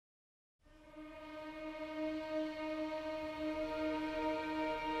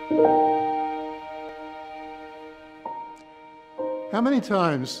How many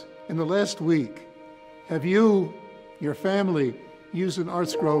times in the last week have you, your family, used an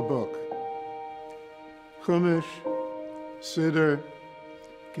Artscroll book? Chumash, Siddur,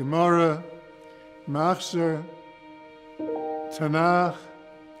 Gemara, Machzor, Tanakh,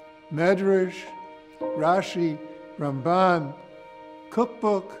 Medrash, Rashi, Ramban,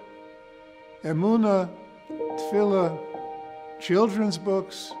 cookbook, Emunah, Tefillah, children's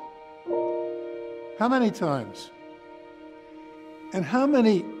books. How many times? And how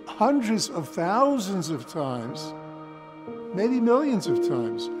many hundreds of thousands of times, maybe millions of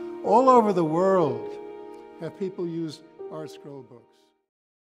times, all over the world have people used Artscroll books?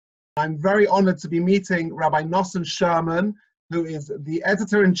 I'm very honored to be meeting Rabbi Nosson Scherman, who is the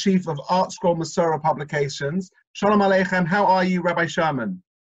editor-in-chief of Artscroll Mesorah Publications. Shalom Aleichem. How are you, Rabbi Scherman?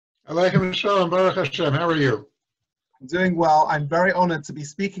 Aleichem Shalom, Baruch Hashem. How are you? I'm doing well. I'm very honored to be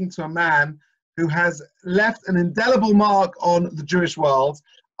speaking to a man who has left an indelible mark on the Jewish world.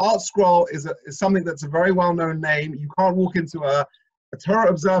 Artscroll is something that's a very well-known name. You can't walk into a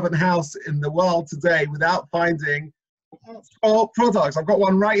Torah-observant house in the world today without finding Artscroll products. I've got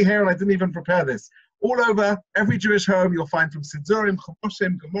one right here, and I didn't even prepare this. All over every Jewish home, you'll find from siddurim,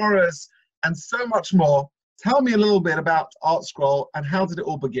 chumash, Gemaras, and so much more. Tell me a little bit about Artscroll and how did it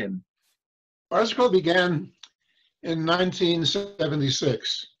all begin? Artscroll began in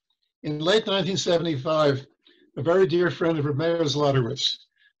 1976. In late 1975, a very dear friend of Rabbi Zlotowitz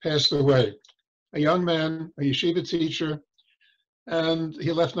passed away. A young man, a yeshiva teacher, and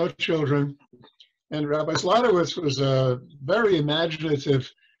he left no children. And Rabbi Zlotowitz was a very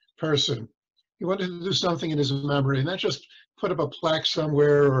imaginative person. He wanted to do something in his memory, not just put up a plaque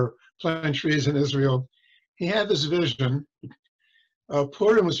somewhere or plant trees in Israel. He had this vision.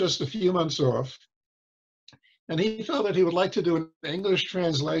 Purim was just a few months off, and he felt that he would like to do an English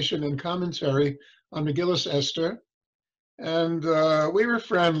translation and commentary on Megillas Esther. And we were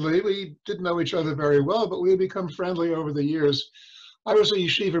friendly. We didn't know each other very well, but we had become friendly over the years. I was a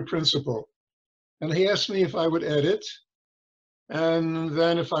yeshiva principal, and he asked me if I would edit, and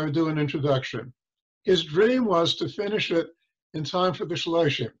then if I would do an introduction. His dream was to finish it in time for the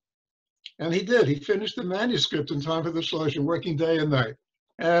Shloshim. And he did. He finished the manuscript in time for the Shloshim, working day and night.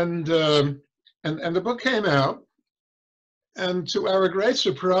 And the book came out, and to our great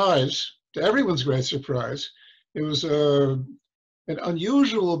surprise, to everyone's great surprise, it was an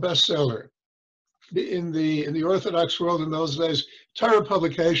unusual bestseller. In the Orthodox world in those days, Torah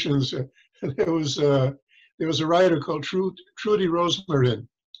Publications, there was a writer called Trudy Rosmarin,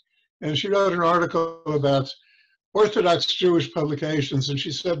 and she wrote an article about Orthodox Jewish publications, and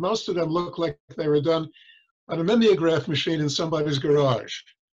she said most of them look like they were done on a mimeograph machine in somebody's garage.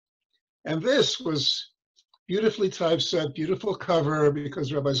 And this was beautifully typeset, beautiful cover,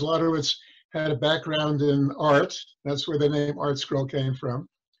 because Rabbi Zlotowitz had a background in art. That's where the name Artscroll came from.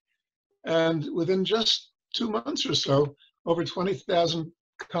 And within just 2 months or so, over 20,000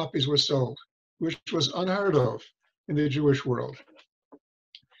 copies were sold, which was unheard of in the Jewish world.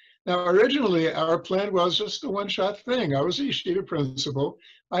 Now, originally, our plan was just a one-shot thing. I was a yeshiva principal.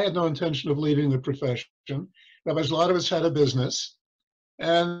 I had no intention of leaving the profession. Rabbi Zlotowitz had a business,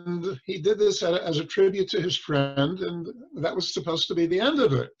 and he did this as a tribute to his friend, and that was supposed to be the end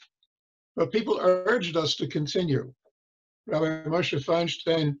of it. But people urged us to continue. Rabbi Moshe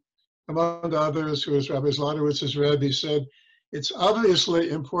Feinstein, among others, who was Rabbi Zlotowitz's Rebbe, said, it's obviously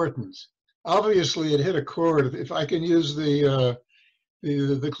important. Obviously, it hit a chord. If I can use the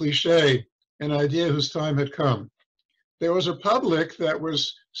cliche, an idea whose time had come. There was a public that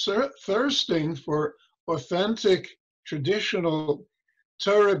was thirsting for authentic, traditional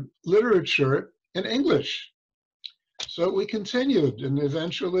Torah literature in English. So we continued, and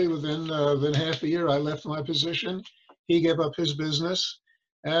eventually, within half a year, I left my position. He gave up his business,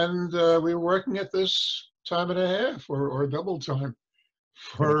 and we were working at this time and a half, or double time,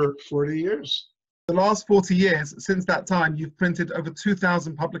 for 40 years. The last 40 years, since that time, you've printed over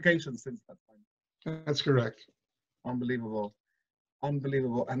 2,000 publications since that time. That's correct. Unbelievable.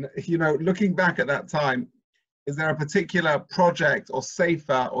 Unbelievable. And, you know, looking back at that time, is there a particular project or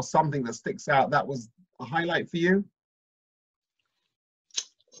sefer or something that sticks out that was a highlight for you?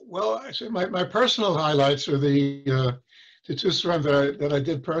 Well, actually, my personal highlights are the two siddurim that I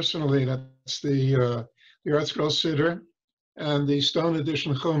did personally. That's the Artscroll Siddur and the Stone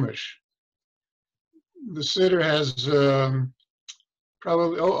Edition Chumash. The Siddur has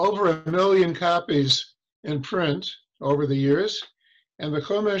probably over 1 million copies in print over the years, and the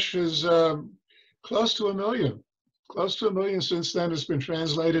Chumash is close to 1 million. Close to 1 million since then. It's been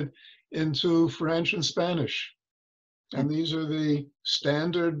translated into French and Spanish. And these are the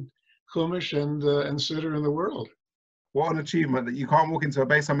standard Chumash and Siddur in the world. What an achievement that you can't walk into a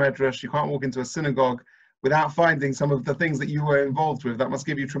Beis HaMedrash, you can't walk into a synagogue without finding some of the things that you were involved with. That must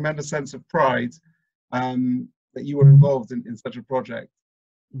give you a tremendous sense of pride that you were involved in such a project.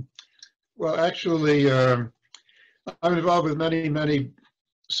 Well, actually, I'm involved with many, many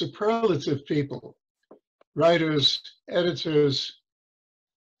superlative people, writers, editors,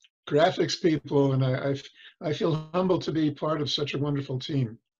 graphics people, and I feel humbled to be part of such a wonderful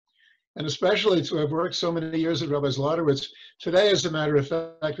team. And especially to have worked so many years at Rabbi Zlotowitz. Today, as a matter of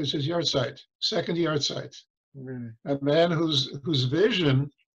fact, is his yard site, second yard site. Really? A man whose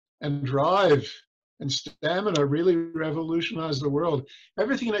vision and drive and stamina really revolutionized the world.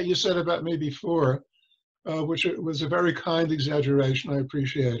 Everything that you said about me before, which was a very kind exaggeration, I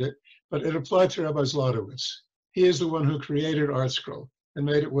appreciate it, but it applied to Rabbi Zlotowitz. He is the one who created Artscroll and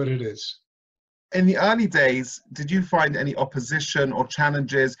made it what it is. In the early days, did you find any opposition or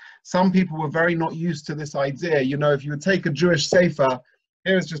challenges? Some people were very not used to this idea. You know, if you would take a Jewish sefer,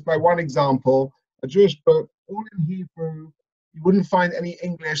 here's just by one example, a Jewish book, all in Hebrew, you wouldn't find any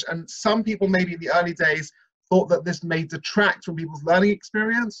English. And some people maybe in the early days thought that this may detract from people's learning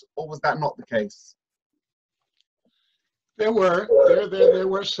experience, or was that not the case? There were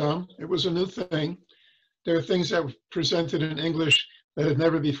some. It was a new thing. There are things that were presented in English that had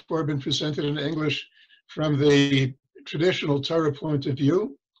never before been presented in English from the traditional Torah point of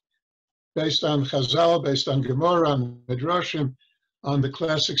view, based on Chazal, based on Gemara, on Midrashim, on the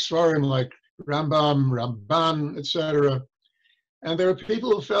classic siddurim like Rambam, Ramban, etc. And there are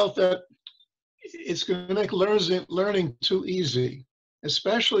people who felt that it's going to make learning too easy,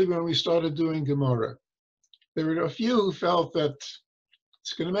 especially when we started doing Gemara. There were a few who felt that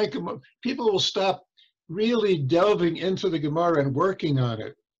it's going to make people will stop really delving into the Gemara and working on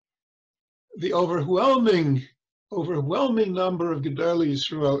it. The overwhelming number of Gedolei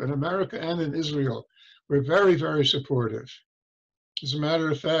Yisrael in America and in Israel were very, very supportive. As a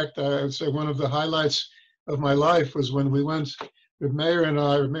matter of fact, I would say one of the highlights of my life was when we went, with Meir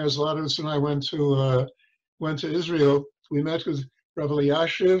Zlotowitz and I went to Israel. We met with Rabbi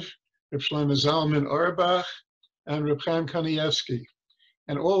Elyashiv, Reb Shlomo Zalman Auerbach, and Reb Chaim Kanievsky.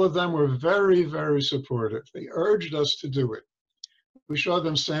 And all of them were very, very supportive. They urged us to do it. We showed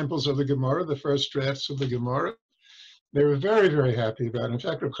them samples of the Gemara, the first drafts of the Gemara. They were very, very happy about it. In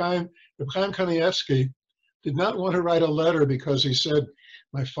fact, Reb Chaim Kanievsky did not want to write a letter because he said,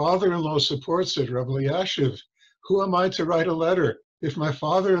 my father-in-law supports it, Rabbi Elyashiv. Who am I to write a letter if my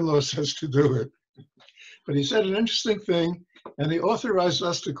father-in-law says to do it? But he said an interesting thing, and he authorized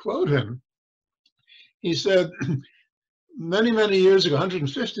us to quote him. He said, many, many years ago,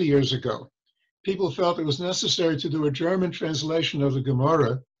 150 years ago, people felt it was necessary to do a German translation of the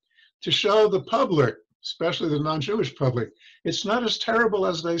Gemara to show the public, especially the non-Jewish public, it's not as terrible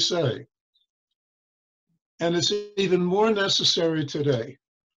as they say. And it's even more necessary today.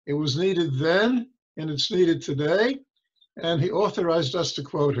 It was needed then, and it's needed today, and he authorized us to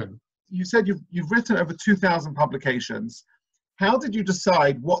quote him. You said you've written over 2,000 publications. How did you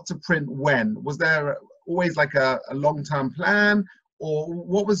decide what to print when? Was there always like a long-term plan, or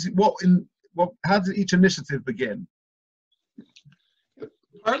how did each initiative begin?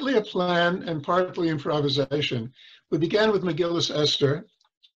 Partly a plan and partly improvisation. We began with Megillus Esther,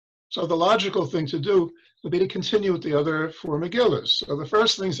 so the logical thing to do would be to continue with the other 4 Megillus. So the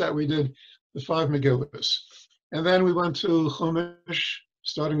first things that we did, the 5 Megillus. And then we went to Chumash,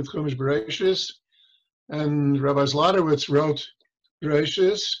 starting with Chumash Bereshis, and Rabbi Zlotowitz wrote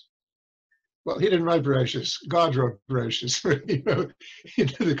Bereshis. Well, he didn't write Bereshis. God wrote Bereshis. He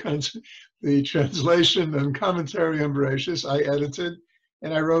did the translation and commentary on Bereshis. I edited,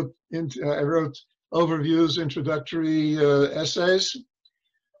 and I wrote overviews, introductory essays,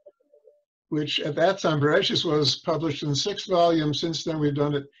 which at that time, Bereshis was published in 6 volumes. Since then, we've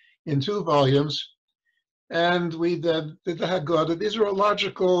done it in 2 volumes. And we did the Haggadah. These are a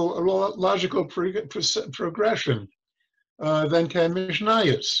logical progression. Then came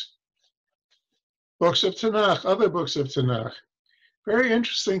Mishnayos, books of Tanakh, other books of Tanakh. Very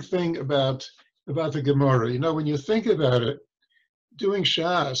interesting thing about the Gemara. You know, when you think about it, doing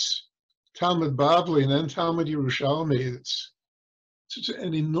Shas, Talmud Bavli, and then Talmud Yerushalmi, it's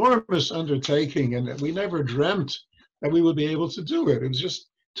an enormous undertaking, and we never dreamt that we would be able to do it. It was just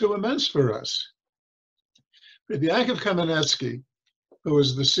too immense for us. Rabbi Yaakov Kamenetsky, who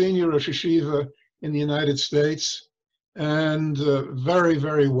was the senior Rosh Yeshiva in the United States, and a very,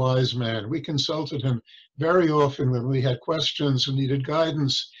 very wise man. We consulted him very often when we had questions and needed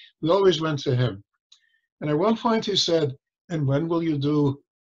guidance. We always went to him. And at one point he said, and when will you do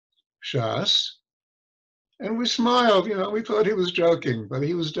Shas? And we smiled, we thought he was joking, but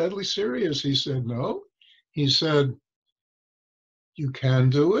he was deadly serious. He said, no. He said, you can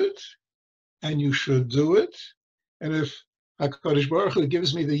do it, and you should do it. And if HaKadosh Baruch Hu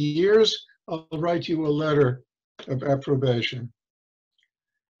gives me the years, I'll write you a letter of approbation.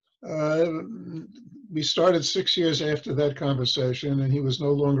 We started 6 years after that conversation, and he was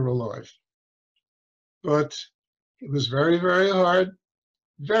no longer alive. But it was very, very hard,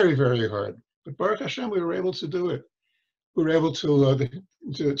 very, very hard. But Baruch Hashem, we were able to do it. We were able to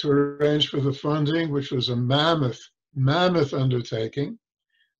arrange for the funding, which was a mammoth undertaking.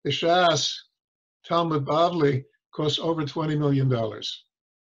 The Shas Talmud Bavli cost over $20 million.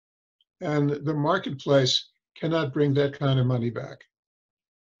 And the marketplace cannot bring that kind of money back.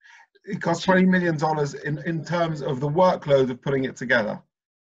 It costs $20 million in terms of the workload of putting it together.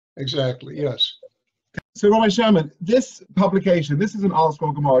 Exactly, yes. So Rabbi Scherman, this publication, this is an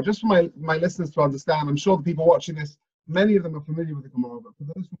Artscroll Gemara. Just for my listeners to understand, I'm sure the people watching this, many of them are familiar with the Gemara, but for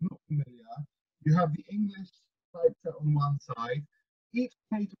those who are not familiar, you have the English typeset on one side. Each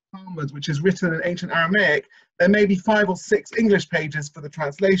page of Talmud, which is written in ancient Aramaic, there may be 5 or 6 English pages for the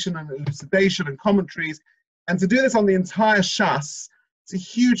translation and elucidation and commentaries. And to do this on the entire Shas, it's a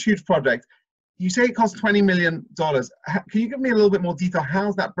huge, huge project. You say it costs $20 million. Can you give me a little bit more detail?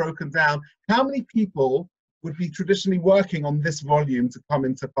 How's that broken down? How many people would be traditionally working on this volume to come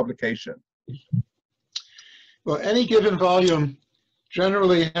into publication? Well, any given volume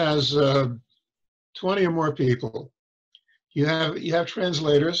generally has 20 or more people. You have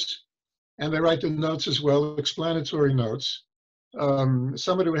translators, and they write the notes as well, explanatory notes.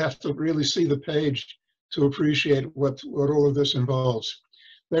 Somebody would have to really see the page to appreciate what all of this involves.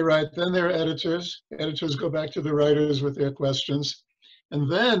 They write, then there are editors. Editors go back to the writers with their questions.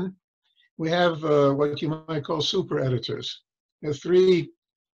 And then we have what you might call super editors. There are 3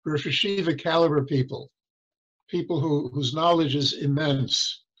 Rosh Hashiva caliber people whose knowledge is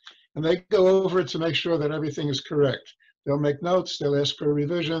immense. And they go over it to make sure that everything is correct. They'll make notes, they'll ask for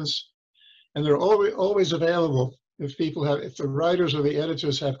revisions, and they're always available if the writers or the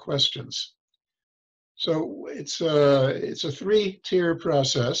editors have questions. So it's a 3-tier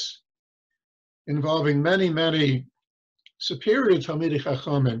process involving many, many superior Talmidei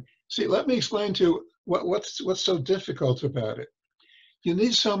Chachamim. See, let me explain to you what's so difficult about it. You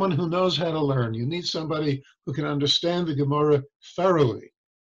need someone who knows how to learn. You need somebody who can understand the Gemara thoroughly.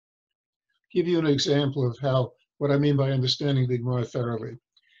 I'll give you an example of what I mean by understanding the Gemara thoroughly.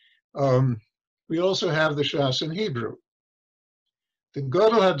 We also have the Shas in Hebrew. The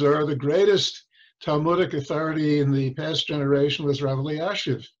Gadol Hador, the greatest Talmudic authority in the past generation, was Rav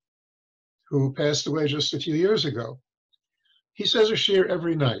Elyashiv, who passed away just a few years ago. He says a shir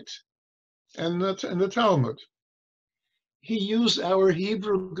every night, and the Talmud. He used our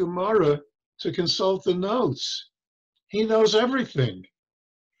Hebrew Gemara to consult the notes. He knows everything.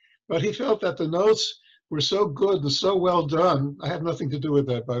 But he felt that the notes were so good and so well done. I have nothing to do with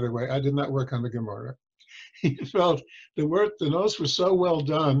that, by the way. I did not work on the Gemara. He felt the notes were so well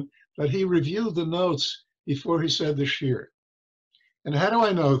done that he reviewed the notes before he said the shir. And how do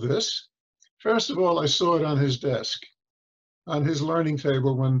I know this? First of all, I saw it on his desk, on his learning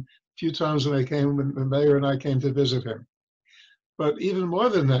table a few times when the mayor and I came to visit him. But even more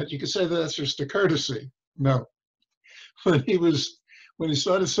than that, you could say that that's just a courtesy. No. When he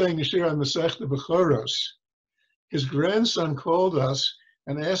started saying the shir on Masechta Bechoros, his grandson called us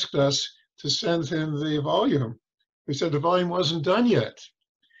and asked us to send him the volume. We said the volume wasn't done yet.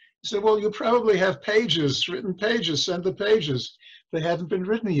 He said, well, you probably have pages, written pages, send the pages. They hadn't been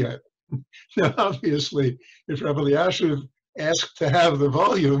written yet. Now, obviously, if Rabbi Elyashiv asked to have the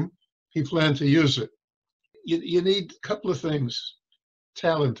volume, he planned to use it. You need a couple of things.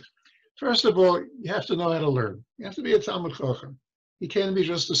 Talent. First of all, you have to know how to learn. You have to be a Talmud Chacham. You can't be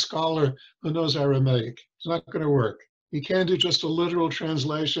just a scholar who knows Aramaic. It's not going to work. You can't do just a literal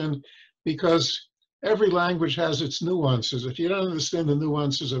translation because every language has its nuances. If you don't understand the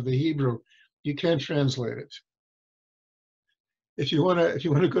nuances of the Hebrew, you can't translate it. If you want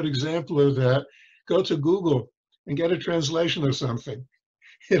a good example of that, go to Google and get a translation of something.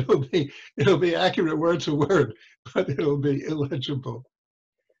 It'll be accurate word to word, but it'll be illegible.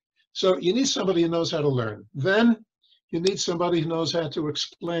 So you need somebody who knows how to learn. Then you need somebody who knows how to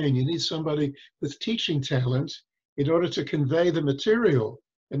explain. You need somebody with teaching talent in order to convey the material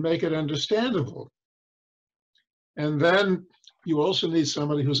and make it understandable. And then you also need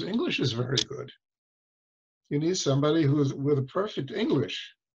somebody whose English is very good. You need somebody who's with a perfect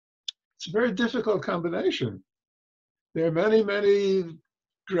English. It's a very difficult combination. There are many, many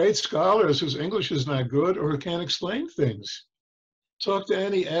great scholars whose English is not good or who can't explain things. Talk to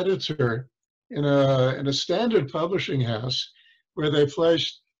any editor in a standard publishing house where they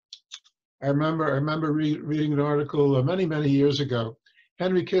placed. I remember reading an article many, many years ago.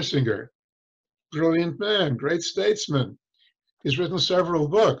 Henry Kissinger, brilliant man, great statesman. He's written several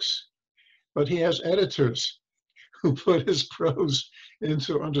books, but he has editors who put his prose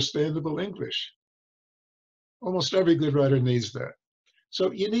into understandable English. Almost every good writer needs that.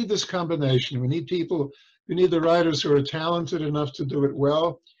 So you need this combination. We need people, you need the writers who are talented enough to do it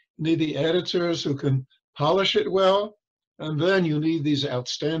well. You need the editors who can polish it well. And then you need these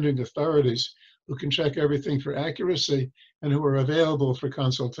outstanding authorities who can check everything for accuracy and who are available for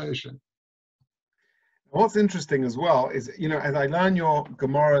consultation. What's interesting as well is, as I learn your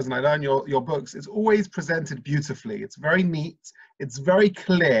Gemaras and I learn your books, it's always presented beautifully. It's very neat, it's very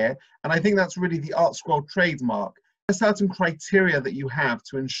clear, and I think that's really the Artscroll trademark. There are certain criteria that you have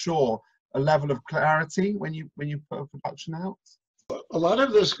to ensure a level of clarity when you put a production out. A lot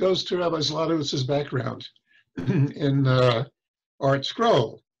of this goes to Rabbi Zlatowicz's background in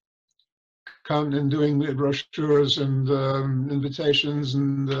Artscroll, come and doing brochures and invitations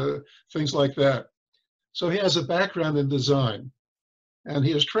and things like that. So he has a background in design, and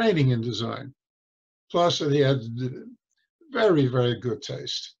he has training in design. Plus, he had very, very good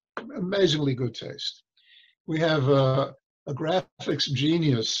taste, amazingly good taste. We have a graphics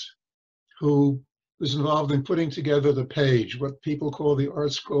genius who was involved in putting together the page, what people call the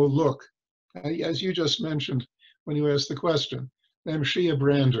Artscroll look, as you just mentioned when you asked the question, named Shia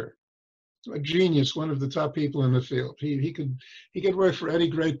Brander, a genius, one of the top people in the field. He could work for any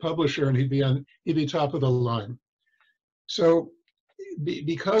great publisher and he'd be top of the line. So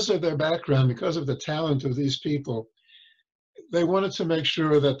because of their background, because of the talent of these people, they wanted to make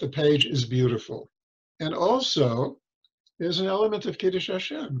sure that the page is beautiful. And also, there's an element of Kiddush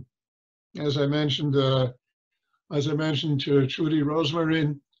Hashem. As I mentioned to Trudy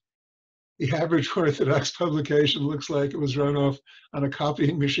Rosmarin, the average Orthodox publication looks like it was run off on a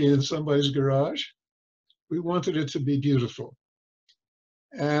copying machine in somebody's garage. We wanted it to be beautiful.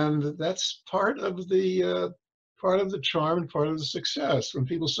 And that's part of the charm and part of the success. When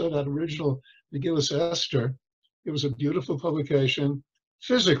people saw that original Megillas Esther, it was a beautiful publication,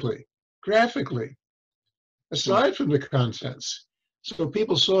 physically, graphically, aside from the contents. So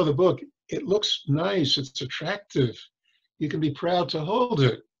people saw the book, it looks nice, it's attractive, you can be proud to hold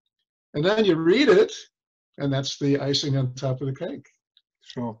it. And then you read it, and that's the icing on top of the cake.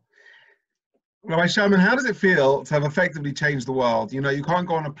 Sure. Rabbi Scherman, how does it feel to have effectively changed the world? You can't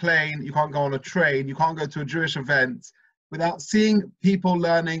go on a plane, you can't go on a train, you can't go to a Jewish event without seeing people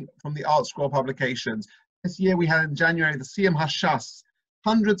learning from the Artscroll publications. This year we had in January the Siyum Hashas,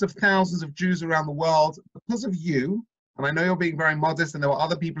 hundreds of thousands of Jews around the world, because of you, and I know you're being very modest and there were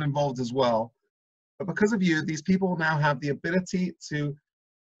other people involved as well, but because of you, these people now have the ability to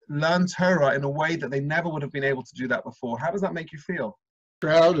learn Torah in a way that they never would have been able to do that before. How does that make you feel?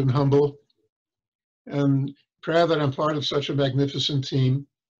 Proud and humble, and proud that I'm part of such a magnificent team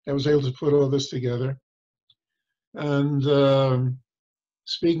that was able to put all this together. And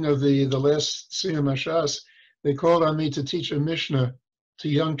speaking of the last Siyum Hashas, they called on me to teach a Mishnah to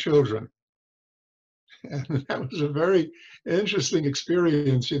young children. And that was a very interesting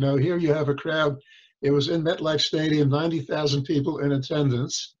experience. Here you have a crowd. It was in MetLife Stadium, 90,000 people in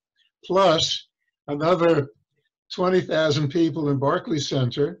attendance, plus another 20,000 people in Barclays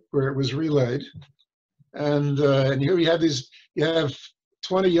Center where it was relayed. And here you have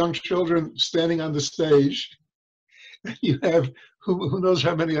 20 young children standing on the stage. You have who knows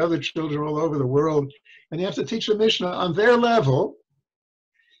how many other children all over the world, and you have to teach a Mishnah on their level.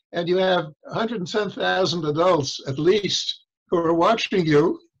 And you have 110,000 adults at least who are watching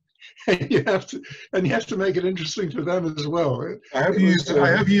you. And you have to make it interesting for them as well. I hope you used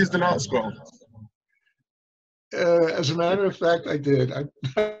an Artscroll. As a matter of fact, I did.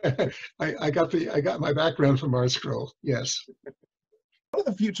 I got my background from Artscroll. Yes. What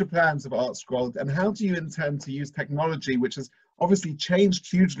are the future plans of Artscroll, and how do you intend to use technology, which has obviously changed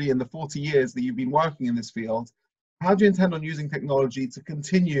hugely in the 40 years that you've been working in this field? How do you intend on using technology to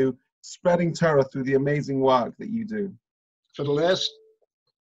continue spreading Torah through the amazing work that you do? For the last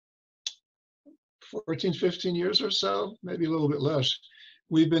 14, 15 years or so, maybe a little bit less,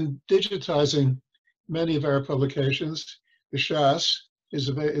 we've been digitizing many of our publications. The Shas is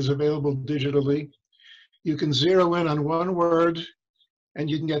available digitally. You can zero in on one word, and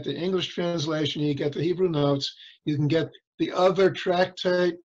you can get the English translation, you get the Hebrew notes, you can get the other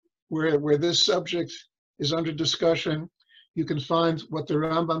tractate where this subject is under discussion. You can find what the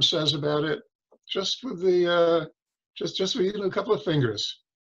Rambam says about it just with a couple of fingers.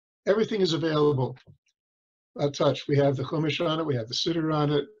 Everything is available at touch. We have the Chumash on it, we have the Siddur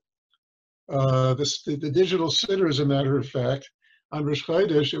on it. The digital siddur, as a matter of fact, on Rosh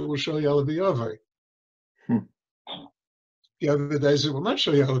Chodesh, it will show Yaleh B'Yoveh. The other days, it will not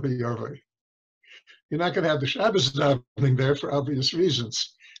show Yaleh B'Yoveh. You're not going to have the Shabbos davening there for obvious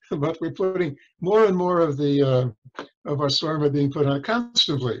reasons. But we're putting more and more of our Svarim are being put on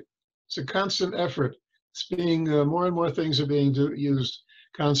constantly. It's a constant effort. It's being more and more things are being used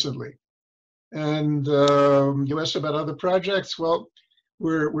constantly. And you asked about other projects. Well,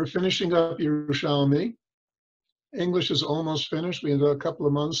 we're finishing up Yerushalmi. English is almost finished. We have a couple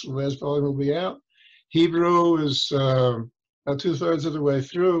of months. The last volume will be out. Hebrew is about 2/3 of the way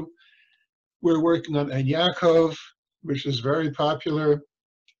through. We're working on Ein Yaakov, which is very popular.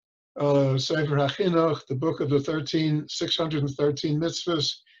 Sefer HaChinuch, the book of the 613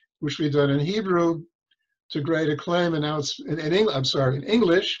 mitzvahs, which we've done in Hebrew to great acclaim, and now it's in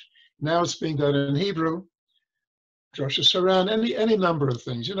English. Now it's being done in Hebrew. Rosh Hashanah, any number of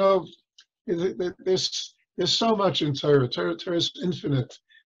things. You know, there's so much in Torah. Torah is infinite.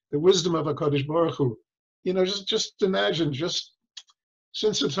 The wisdom of HaKadosh Baruch Hu. You know, just imagine, just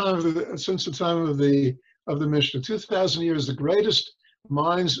since the time of the Mishnah, 2,000 years, the greatest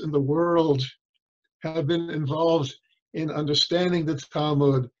minds in the world have been involved in understanding the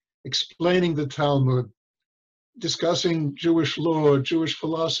Talmud, explaining the Talmud, discussing Jewish law, Jewish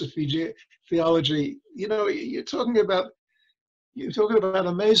philosophy, theology. You know, you're talking about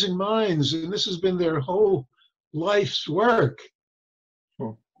amazing minds, and this has been their whole life's work.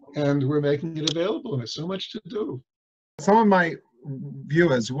 And we're making it available, and there's so much to do. Some of my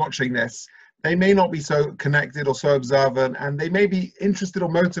viewers watching this, they may not be so connected or so observant, and they may be interested or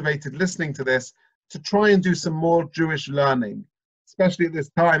motivated listening to this to try and do some more Jewish learning, especially at this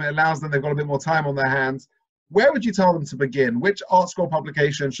time. It allows them, they've got a bit more time on their hands. Where would you tell them to begin? Which Artscroll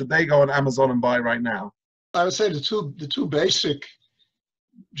publication should they go on Amazon and buy right now? I would say the two basic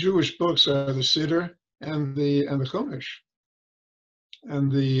Jewish books are the Siddur and the Chumash.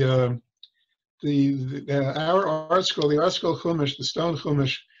 And our Artscroll, the Artscroll Chumash, the Stone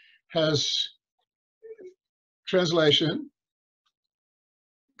Chumash, has translation,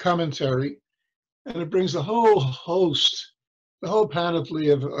 commentary, and it brings the whole host, the whole panoply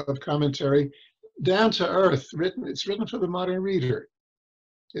of commentary down to earth. It's written for the modern reader.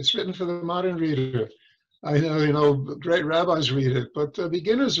 It's written for the modern reader. I know, you know, great rabbis read it, but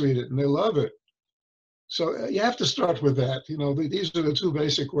beginners read it and they love it. So you have to start with that. You know, these are the two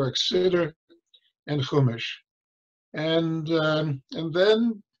basic works, Siddur and Chumash. And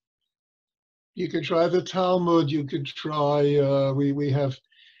then you could try the Talmud. You could try, we have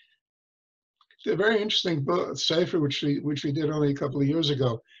a very interesting book, Sefer, which we did only a couple of years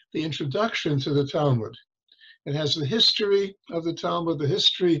ago, the Introduction to the Talmud. It has the history of the Talmud, the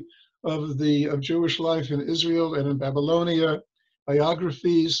history of Jewish life in Israel and in Babylonia,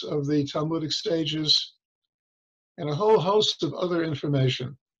 biographies of the Talmudic sages, and a whole host of other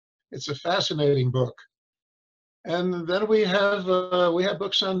information. It's a fascinating book. And then we have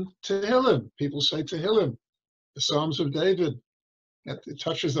books on Tehillim. People say Tehillim, the Psalms of David. It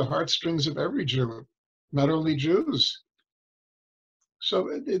touches the heartstrings of every Jew, not only Jews.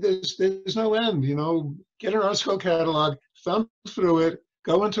 So there's no end. You know, get an Artscroll catalog, thumb through it,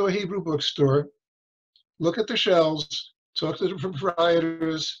 go into a Hebrew bookstore, look at the shelves, talk to the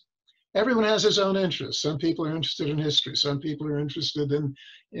proprietors. Everyone has his own interests. Some people are interested in history. Some people are interested in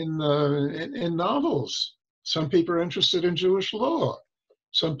novels. Some people are interested in Jewish law.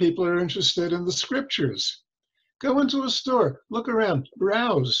 Some people are interested in the scriptures. Go into a store, look around,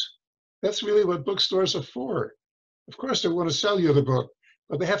 browse. That's really what bookstores are for. Of course, they want to sell you the book,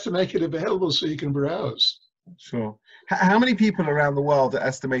 but they have to make it available so you can browse. Sure. How many people around the world are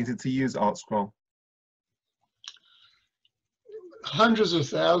estimated to use Artscroll? Hundreds of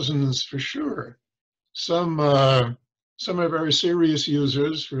thousands for sure. Some are very serious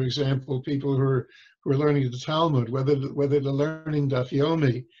users. For example, people who are learning the Talmud, whether they're learning Daf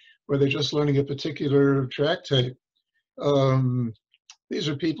Yomi, or they're just learning a particular tractate. These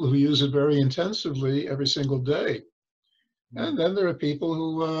are people who use it very intensively every single day. And then there are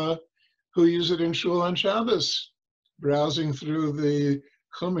people who use it in shul on Shabbos, browsing through the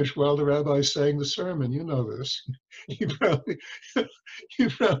Chumash while the rabbi is saying the sermon. You know this. You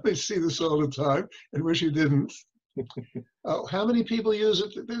probably see this all the time and wish you didn't. Oh, how many people use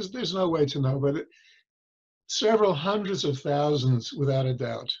it? There's no way to know, but several hundreds of thousands without a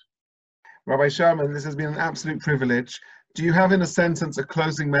doubt. Rabbi Scherman, this has been an absolute privilege. Do you have, in a sentence, a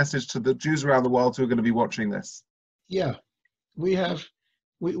closing message to the Jews around the world who are going to be watching this? Yeah, we have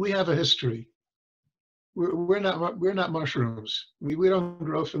a history. We're not mushrooms. We don't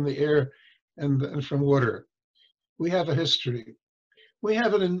grow from the air and from water. We have a history. We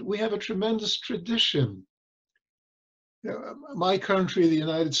have a tremendous tradition. My country, the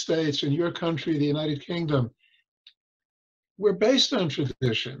United States, and your country, the United Kingdom, we're based on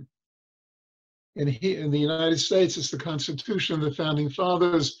tradition. In the United States, it's the Constitution, the Founding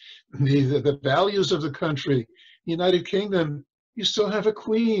Fathers, the values of the country. The United Kingdom, you still have a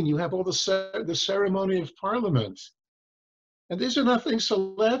queen. You have all the ceremony of Parliament. And these are not things to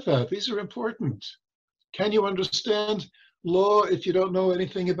laugh at. These are important. Can you understand law if you don't know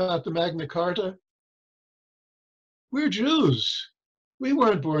anything about the Magna Carta? We're Jews. We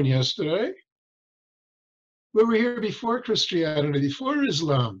weren't born yesterday. We were here before Christianity, before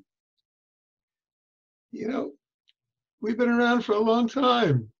Islam. You know, we've been around for a long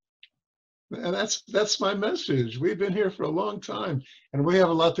time. And that's my message. We've been here for a long time, and we have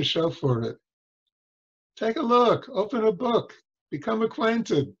a lot to show for it. Take a look, open a book, become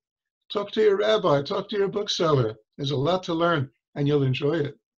acquainted, talk to your rabbi, talk to your bookseller. There's a lot to learn, and you'll enjoy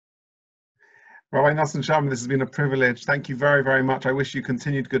it. Rabbi Nosson Scherman, this has been a privilege. Thank you very, very much. I wish you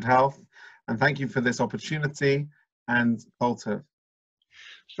continued good health, and thank you for this opportunity, and Kol Tov.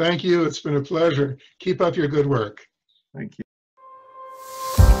 Thank you. It's been a pleasure. Keep up your good work. Thank you.